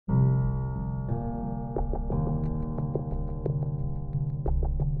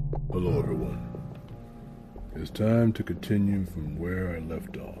Hello, everyone. It's time to continue from where I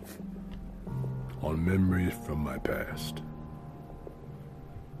left off, on memories from my past.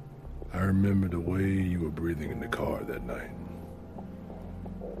 I remember the way you were breathing in the car that night.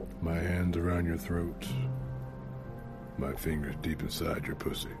 My hands around your throat, my fingers deep inside your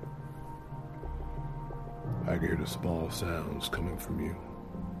pussy. I could hear the small sounds coming from you.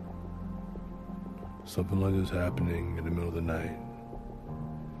 Something like this happening in the middle of the night,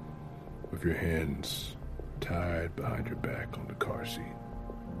 with your hands tied behind your back on the car seat.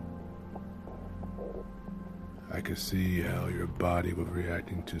 I could see how your body was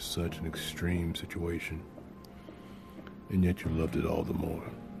reacting to such an extreme situation, and yet you loved it all the more.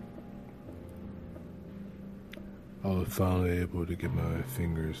 I was finally able to get my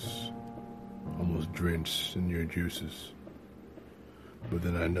fingers almost drenched in your juices, but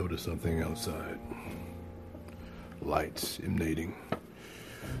then I noticed something outside. Lights emanating.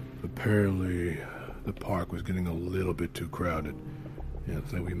 Apparently, the park was getting a little bit too crowded, and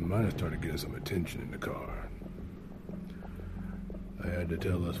so we might have started getting some attention in the car. I had to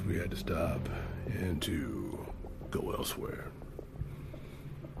tell us we had to stop and to go elsewhere.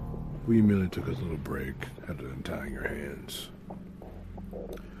 We immediately took us a little break after untying your hands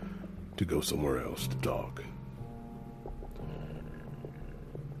to go somewhere else to talk.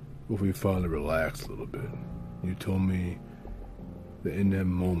 But we finally relaxed a little bit. You told me that in that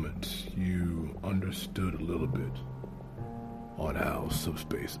moment you understood a little bit on how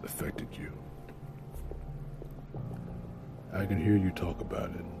subspace affected you. I could hear you talk about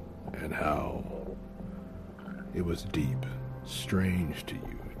it and how it was deep, strange to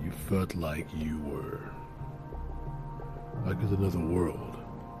you. You felt like you were like it's another world,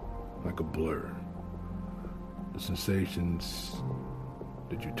 like a blur. The sensations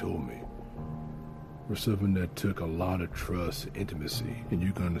that you told me were something that took a lot of trust, intimacy, and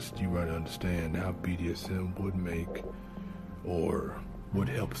you right understand how BDSM would make or would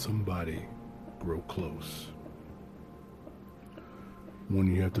help somebody grow close. When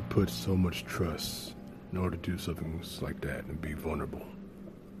you have to put so much trust in order to do something like that and be vulnerable.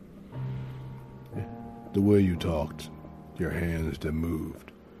 The way you talked, your hands that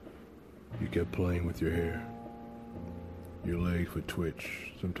moved, you kept playing with your hair. Your legs would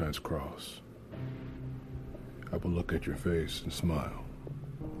twitch, sometimes cross. I would look at your face and smile.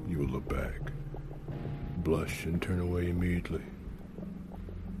 You would look back, blush, and turn away immediately.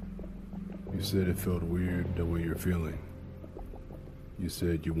 You said it felt weird the way you're feeling. You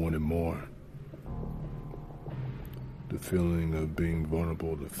said you wanted more. The feeling of being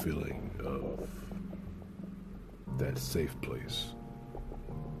vulnerable, the feeling of that safe place.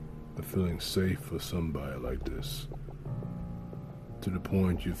 The feeling safe for somebody like this. To the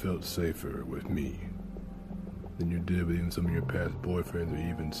point you felt safer with me than you did with even some of your past boyfriends, or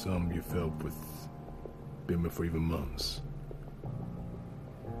even some you felt with been with for even months.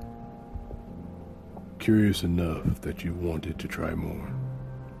 Curious enough that you wanted to try more.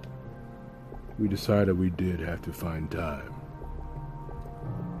 We decided we did have to find time.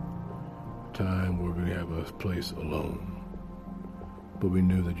 Time where we have a place alone. But we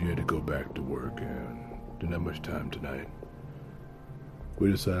knew that you had to go back to work and didn't have much time tonight.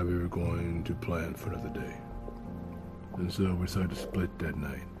 We decided we were going to plan for another day. And so we decided to split that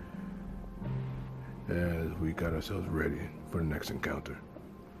night as we got ourselves ready for the next encounter.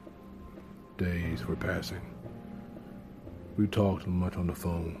 Days were passing. We talked much on the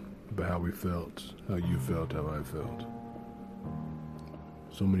phone about how we felt, how you felt, how I felt.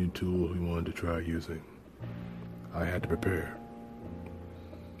 So many tools we wanted to try using. I had to prepare.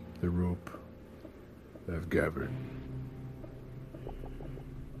 The rope that I've gathered.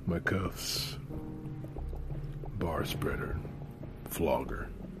 My cuffs. Bar spreader. Flogger.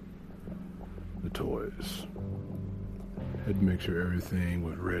 The toys. Had to make sure everything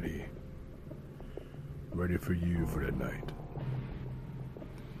was ready. Ready for you for that night.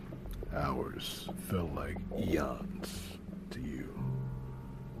 Hours felt like eons to you.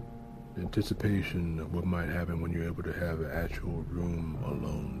 The anticipation of what might happen when you're able to have an actual room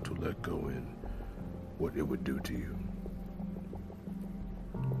alone to let go in, what it would do to you.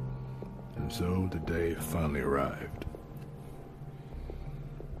 And so the day finally arrived.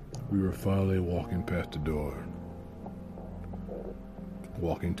 We were finally walking past the door,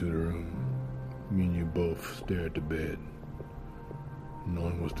 walking to the room. Me and you both stared at the bed,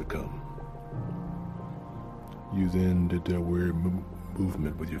 knowing what's to come. You then did that weird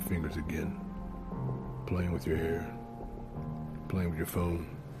movement with your fingers again, playing with your hair, playing with your phone.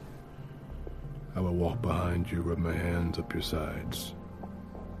 I would walk behind you, rub my hands up your sides,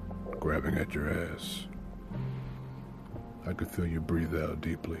 grabbing at your ass. I could feel you breathe out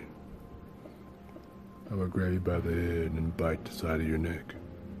deeply, I would grab you by the head and bite the side of your neck.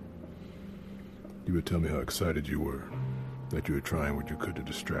 You would tell me how excited you were, that you were trying what you could to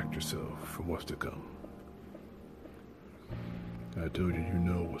distract yourself from what's to come. I told you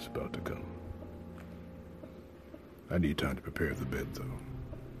know what's about to come. I need time to prepare the bed, though.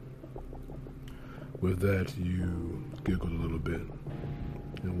 With that, you giggled a little bit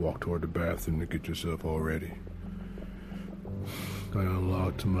and walked toward the bathroom to get yourself all ready. I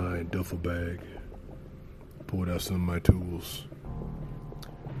unlocked my duffel bag, pulled out some of my tools.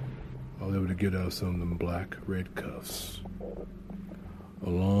 I was able to get out some of them black red cuffs,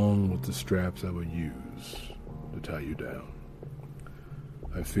 along with the straps I would use to tie you down.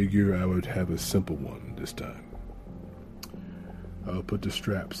 I figure I would have a simple one this time. I would put the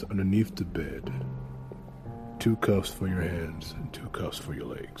straps underneath the bed, 2 cuffs for your hands and 2 cuffs for your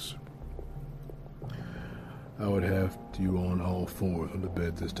legs. I would have you on all 4 on the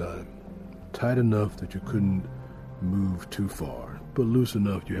bed this time, tight enough that you couldn't move too far, but loose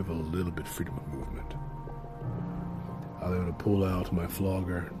enough you have a little bit freedom of movement. I was able to pull out my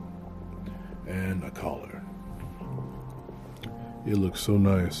flogger and a collar. It looks so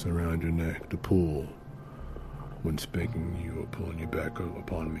nice around your neck to pull when spanking you or pulling you back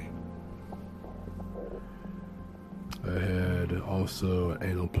upon me. I had also an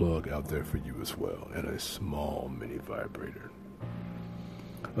anal plug out there for you as well, and a small mini vibrator.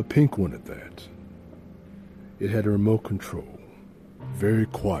 A pink one at that. It had a remote control, very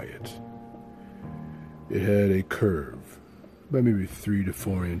quiet. It had a curve, about maybe 3 to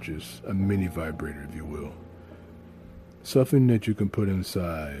 4 inches, a mini vibrator if you will. Something that you can put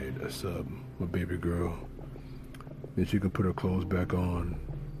inside a sub, a baby girl, that she can put her clothes back on,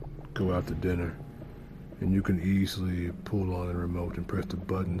 go out to dinner, and you can easily pull on the remote and press the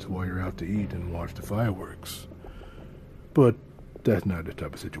buttons while you're out to eat and watch the fireworks. But that's not the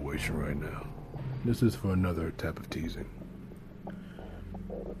type of situation right now. This is for another type of teasing.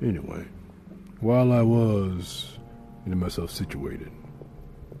 Anyway, while I was getting myself situated,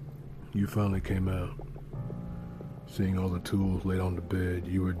 you finally came out. Seeing all the tools laid on the bed,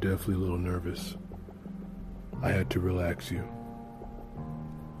 you were definitely a little nervous. I had to relax you.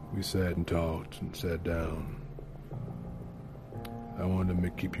 We sat and talked and sat down. I wanted to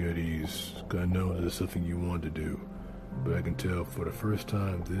keep you at ease, because I know this is something you want to do, but I can tell for the first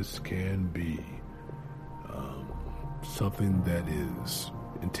time this can be something that is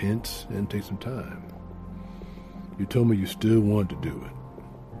intense and takes some time. You told me you still wanted to do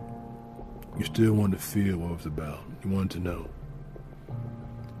it. You still wanted to feel what it was about. You wanted to know.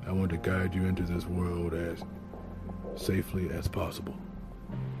 I wanted to guide you into this world as safely as possible.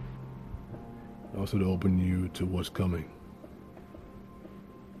 Also to open you to what's coming.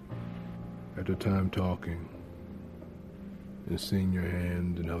 After time talking and seeing your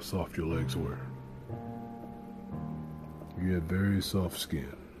hand and how soft your legs were, you had very soft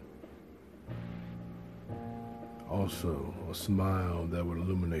skin. Also, a smile that would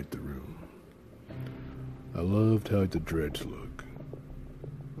illuminate the room. I loved how the dreads look,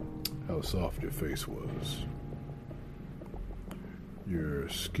 how soft your face was. Your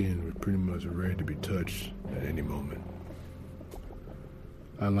skin was pretty much ready to be touched at any moment.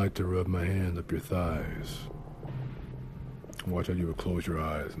 I like to rub my hand up your thighs. Watch how you would close your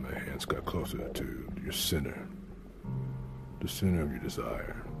eyes and my hands got closer to your center. The center of your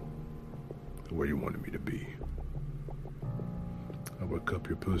desire. Where you wanted me to be. I would cup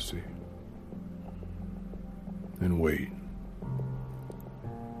your pussy. And wait.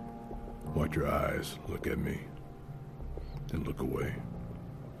 Watch your eyes look at me. And look away.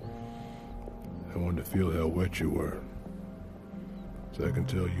 I wanted to feel how wet you were. So I can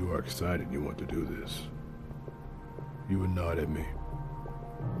tell you are excited you want to do this. You would nod at me.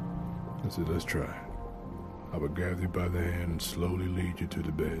 I said, let's try. I would grab you by the hand and slowly lead you to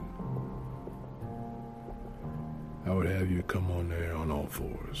the bed. I would have you come on there on all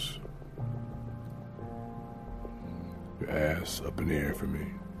fours. Your ass up in the air for me.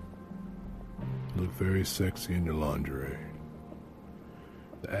 You look very sexy in your lingerie.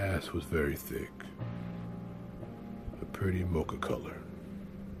 The ass was very thick. A pretty mocha color.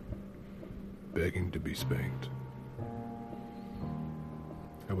 Begging to be spanked.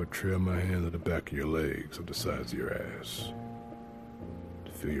 I would trail my hand at the back of your legs up the sides of your ass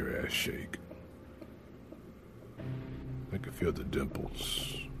to feel your ass shake. I could feel the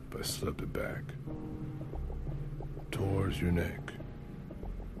dimples if I slipped it back towards your neck.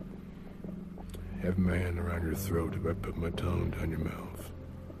 Having my hand around your throat if I put my tongue down your mouth.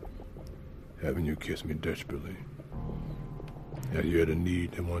 Having you kiss me desperately. As you had a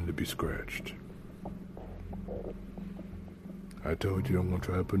need and wanted to be scratched. I told you I'm going to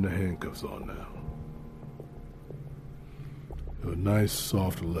try putting the handcuffs on now. They were nice,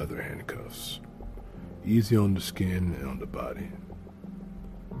 soft leather handcuffs, easy on the skin and on the body.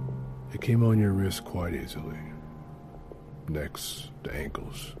 It came on your wrist quite easily. Next, the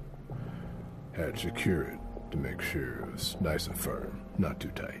ankles. Had to secure it to make sure it was nice and firm, not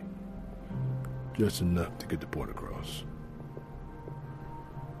too tight. Just enough to get the point across.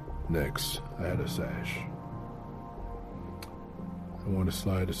 Next, I had a sash. I want to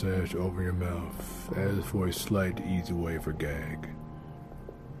slide the sash over your mouth as for a slight, easy way for gag.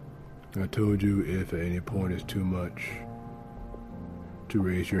 I told you if at any point it's too much, to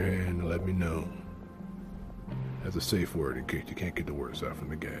raise your hand and let me know. As a safe word in case you can't get the words out from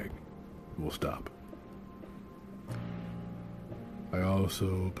the gag. We'll stop. I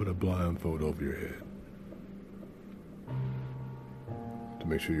also put a blindfold over your head to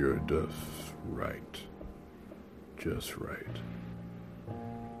make sure you're just right. Just right.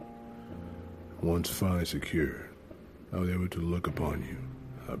 Once finally secure, I was able to look upon you,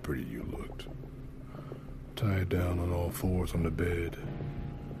 how pretty you looked. Tied down on all fours on the bed.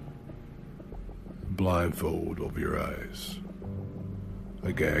 Blindfold over your eyes.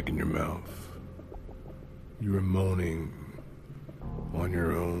 A gag in your mouth. You were moaning on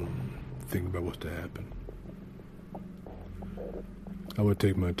your own, thinking about what's to happen. I would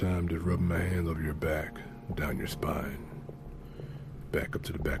take my time just rubbing my hands over your back, down your spine, back up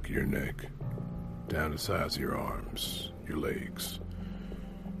to the back of your neck, down the sides of your arms, your legs.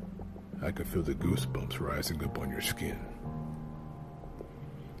 I could feel the goosebumps rising up on your skin.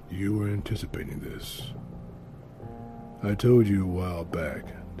 You were anticipating this. I told you a while back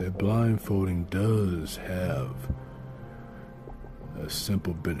that blindfolding does have a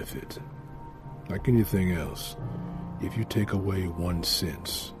simple benefit. Like anything else, if you take away one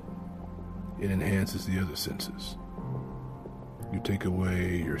sense, it enhances the other senses. You take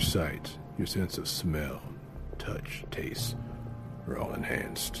away your sight, your sense of smell, touch, taste are all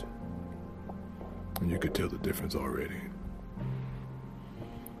enhanced. And you could tell the difference already.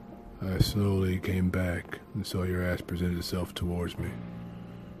 I slowly came back and saw your ass present itself towards me.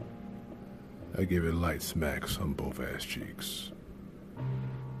 I gave it light smacks on both ass cheeks.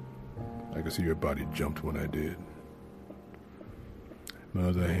 I could see your body jumped when I did. My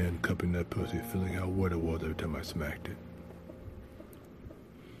other hand cupping that pussy, feeling how wet it was every time I smacked it.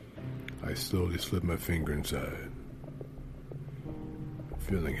 I slowly slipped my finger inside,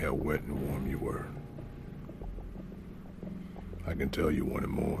 feeling how wet and warm you were. I can tell you wanted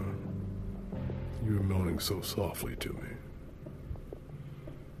more. You were moaning so softly to me,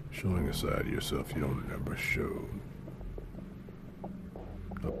 showing a side of yourself you don't remember showed.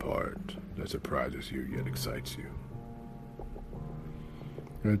 A part that surprises you yet excites you.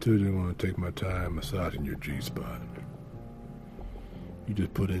 I told you I want to take my time massaging your G-spot. You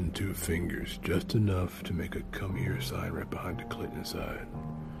just put in 2 fingers, just enough to make a come here sign right behind the clit inside.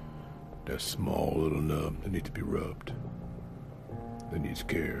 That small little nub that needs to be rubbed. That needs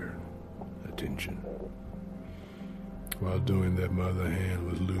care, attention. While doing that, my other hand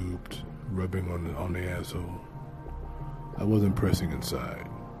was lubed, rubbing on the asshole. I wasn't pressing inside,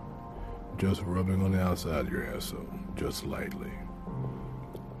 just rubbing on the outside of your asshole, just lightly.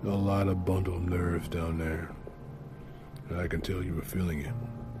 A lot of bundled nerves down there, and I can tell you were feeling it.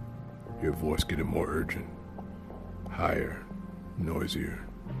 Your voice getting more urgent, higher, noisier,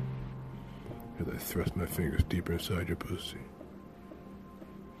 as I thrust my fingers deeper inside your pussy.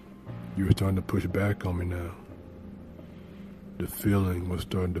 You were starting to push back on me now. The feeling was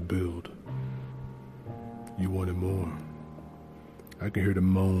starting to build. You wanted more. I could hear the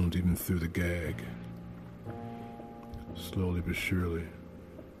moans even through the gag. Slowly but surely,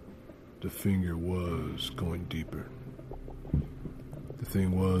 the finger was going deeper. The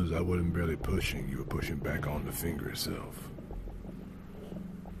thing was, I wasn't barely pushing, you were pushing back on the finger itself.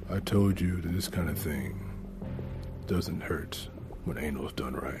 I told you that this kind of thing doesn't hurt when anal's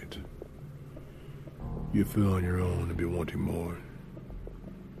done right. You feel on your own and be wanting more,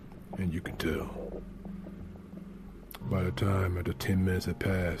 and you can tell. By the time after 10 minutes had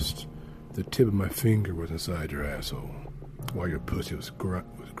passed, the tip of my finger was inside your asshole, while your pussy was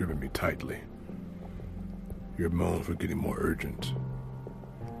gripping me tightly. Your moans were getting more urgent,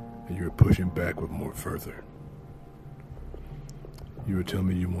 and you were pushing back with more further. You were telling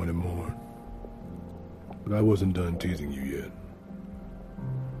me you wanted more, but I wasn't done teasing you yet.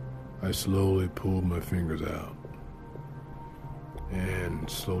 I slowly pulled my fingers out and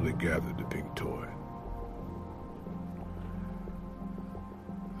slowly gathered the pink toy.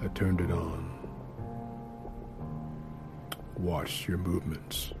 I turned it on, watched your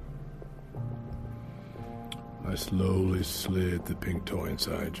movements. I slowly slid the pink toy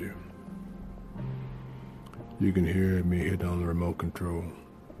inside you. You can hear me hit on the remote control.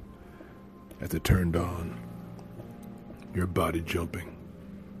 As it turned on, your body jumping,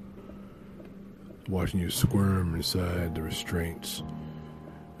 watching you squirm inside the restraints,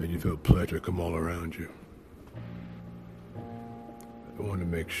 and you felt pleasure come all around you. I want to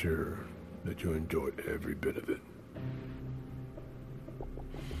make sure that you enjoyed every bit of it.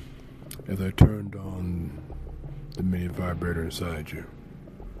 As I turned on the mini vibrator inside you,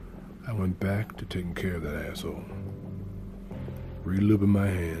 I went back to taking care of that asshole. Relubing my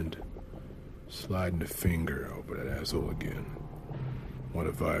hand, sliding the finger over that asshole again, while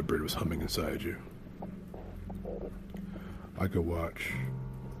the vibrator was humming inside you. I could watch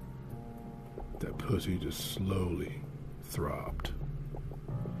that pussy just slowly throbbed.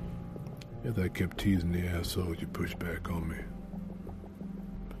 As I kept teasing the asshole, you pushed back on me.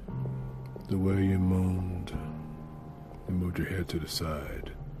 The way you moaned and moved your head to the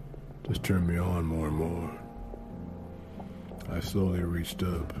side just turned me on more and more. I slowly reached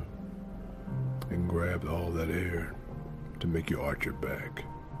up and grabbed all that air to make you arch your back.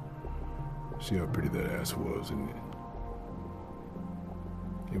 See how pretty that ass was, and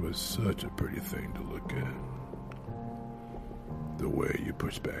it was such a pretty thing to look at. The way you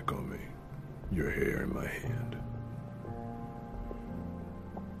pushed back on me, your hair in my hand.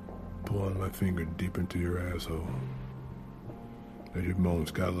 Pulling my finger deep into your asshole as your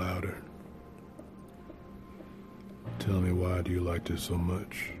moans got louder. Tell me, why do you like this so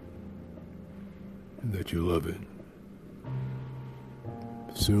much? And that you love it.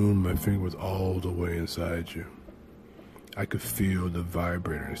 Soon my finger was all the way inside you. I could feel the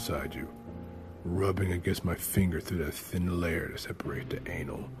vibrator inside you, rubbing against my finger through that thin layer to separate the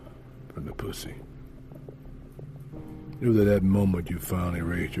anal from the pussy. It was at that moment you finally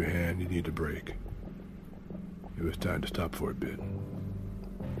raised your hand you needed a break. It was time to stop for a bit.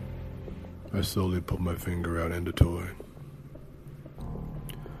 I slowly pulled my finger out and the toy.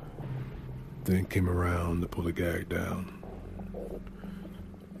 Then came around to pull the gag down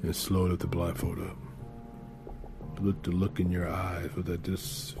and slowly lift the blindfold up. The look in your eyes was that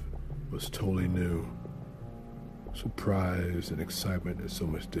this was totally new. Surprise and excitement is so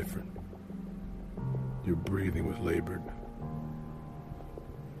much different. Your breathing was labored.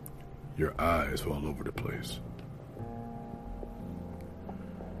 Your eyes were all over the place.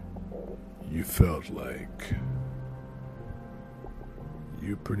 You felt like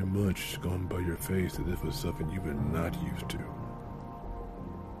you pretty much gone by your face as if it was something you were not used to.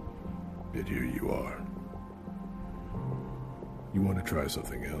 Yet here you are. You want to try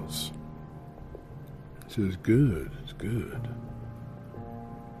something else. So it's good, it's good.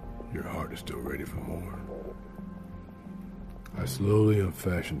 Your heart is still ready for more. I slowly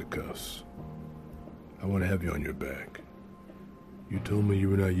unfastened the cuffs. I want to have you on your back. You told me you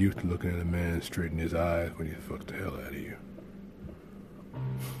were not used to looking at a man straight in his eyes when he fucked the hell out of you.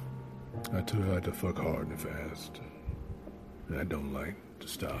 I told her I had to fuck hard and fast. And I don't like to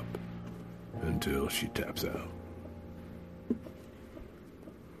stop until she taps out.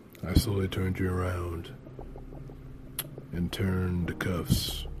 I slowly turned you around and turned the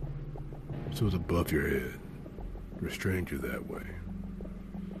cuffs so it was above your head, restrained you that way.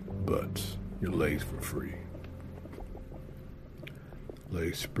 But your legs were free.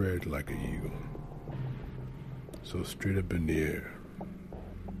 Legs spread like an eagle, so straight up in the air.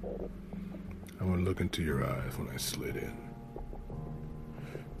 I want to look into your eyes when I slid in.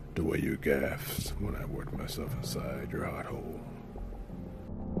 The way you gasped when I worked myself inside your hot hole.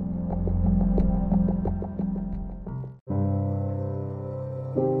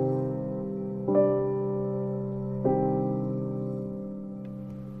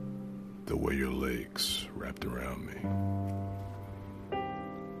 The way your legs wrapped around me,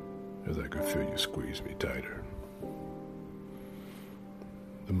 as I could feel you squeeze me tighter.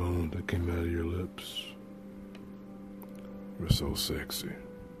 The moan that came out of your lips were so sexy.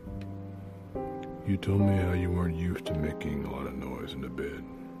 You told me how you weren't used to making a lot of noise in the bed.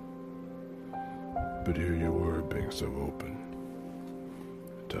 But here you were being so open,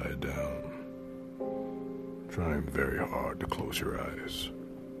 tied down, trying very hard to close your eyes.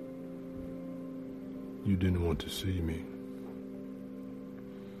 You didn't want to see me.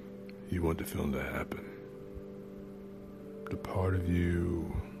 You wanted the feeling to happen. The part of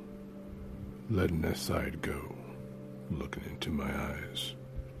you letting that side go, looking into my eyes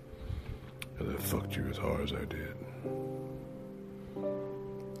as I fucked you as hard as I did.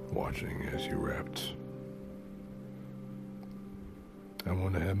 Watching as you wrapped. I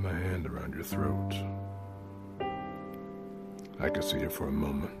want to have my hand around your throat. I could see it for a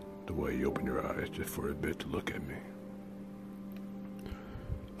moment, the way you opened your eyes just for a bit to look at me.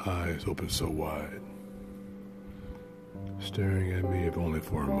 Eyes open so wide, staring at me if only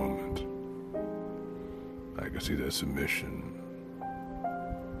for a moment. I could see that submission,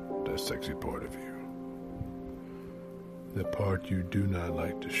 that sexy part of you, that part you do not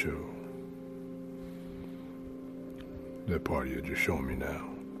like to show, that part you're just showing me now.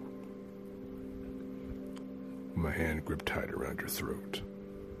 My hand gripped tight around your throat.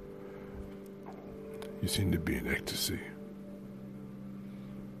 You seem to be in ecstasy.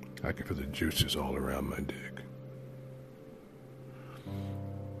 I can feel the juices all around my dick.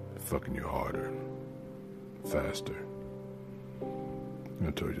 Fucking you harder, faster.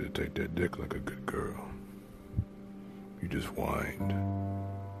 I told you to take that dick like a good girl. You just whined,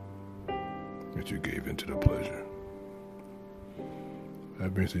 but you gave in to the pleasure. I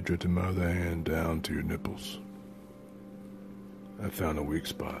eventually drifted my other hand down to your nipples. I found a weak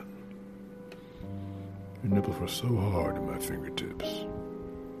spot. Your nipples were so hard in my fingertips,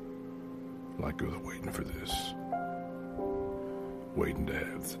 like I was waiting for this, waiting to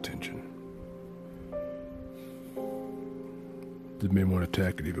have the tension. It made me want to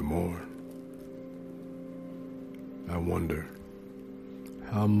attack it even more. I wonder,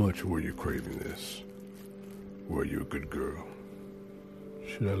 how much were you craving this? Were you a good girl?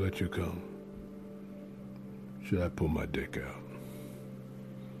 Should I let you come? Should I pull my dick out?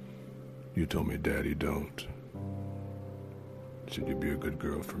 You told me, Daddy, don't. Should you be a good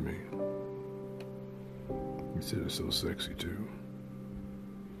girl for me? You said it's so sexy, too.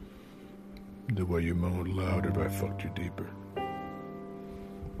 The way you moaned louder if I fucked you deeper.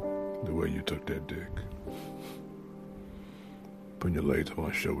 The way you took that dick. Putting your legs on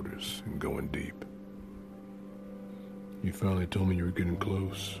my shoulders and going deep. You finally told me you were getting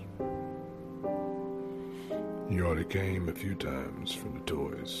close. You already came a few times from the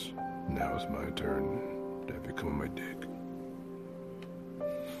toys. Now it's my turn to have you come on my dick.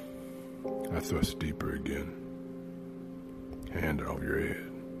 I thrust deeper again. Hand over your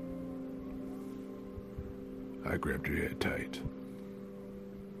head. I grabbed your head tight.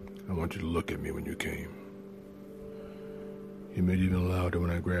 I want you to look at me when you came. You made it even louder when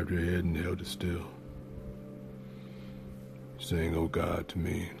I grabbed your head and held it still. Saying, "Oh God," to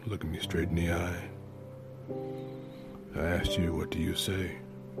me, looking me straight in the eye. I asked you, what do you say?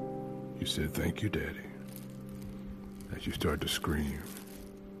 You said, "Thank you, Daddy." As you started to scream,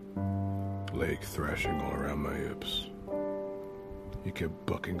 leg thrashing all around my hips. You kept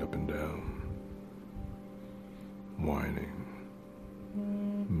bucking up and down, whining,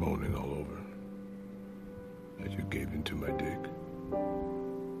 moaning all over as you gave into my dick,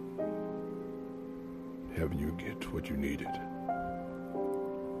 having you get what you needed.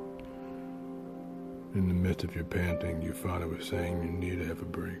 In the midst of your panting, you finally were saying you need to have a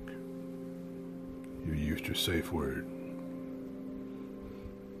break. You used your safe word,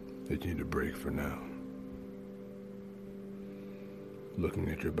 that you need a break for now. Looking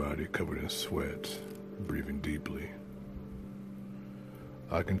at your body covered in sweat, breathing deeply,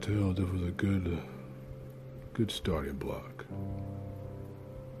 I can tell this was a good starting block.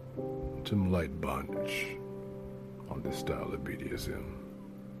 Some light bondage on this style of BDSM.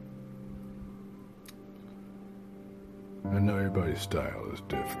 I know everybody's style is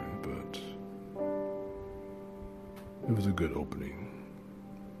different, but it was a good opening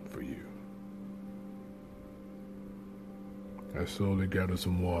for you. I slowly gathered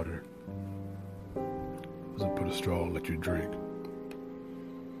some water. As I put a straw and let you drink,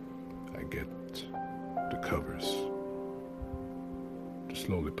 I get the covers to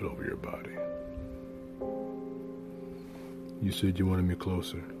slowly put over your body. You said you wanted me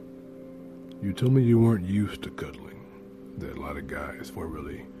closer. You told me you weren't used to cuddling. That a lot of guys weren't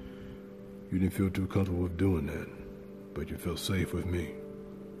really, you didn't feel too comfortable with doing that, but you felt safe with me.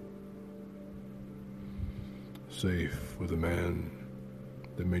 Safe with a man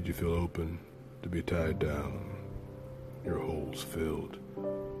that made you feel open to be tied down, your holes filled,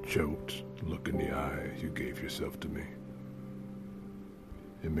 choked, look in the eyes you gave yourself to me.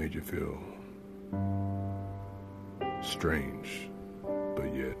 It made you feel strange,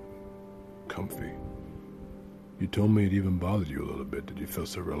 but yet comfy. You told me it even bothered you a little bit, that you felt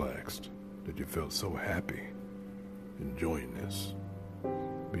so relaxed, that you felt so happy, enjoying this.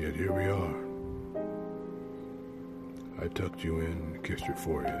 But yet here we are. I tucked you in and kissed your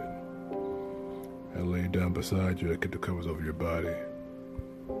forehead. I laid down beside you, I kept the covers over your body.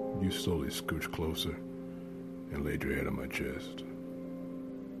 You slowly scooched closer and laid your head on my chest.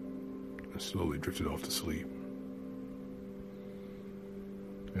 I slowly drifted off to sleep.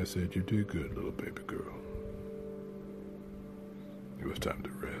 I said, "You did good, little baby girl." It was time to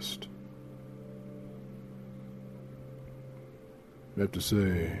rest. I have to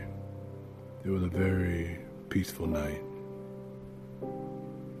say, it was a very peaceful night.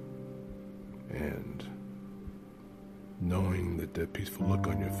 And knowing that that peaceful look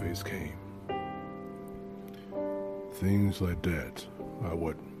on your face came. Things like that are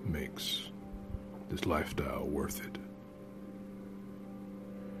what makes this lifestyle worth it.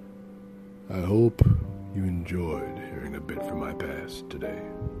 I hope you enjoyed hearing a bit from my past today.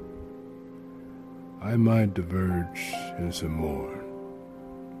 I might diverge in some more,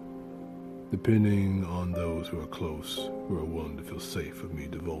 depending on those who are close, who are willing to feel safe with me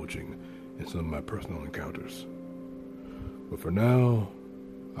divulging in some of my personal encounters. But for now,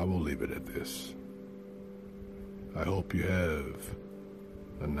 I will leave it at this. I hope you have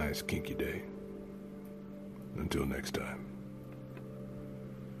a nice kinky day. Until next time.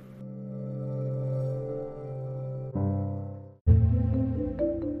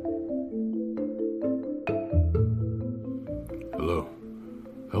 Hello.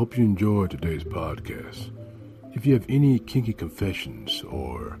 I hope you enjoyed today's podcast. If you have any kinky confessions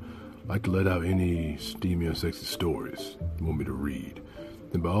or like to let out any steamy or sexy stories you want me to read,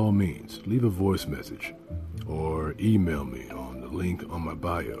 then by all means, leave a voice message or email me on the link on my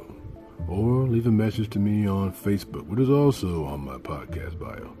bio, or leave a message to me on Facebook, which is also on my podcast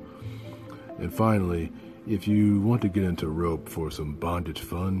bio. And finally, if you want to get into rope for some bondage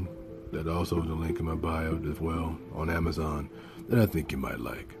fun, that also is a link in my bio as well on Amazon that I think you might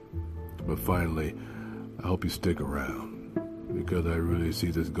like. But finally, I hope you stick around, because I really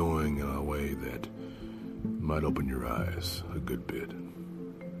see this going in a way that might open your eyes a good bit.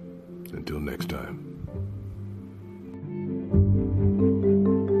 Until next time.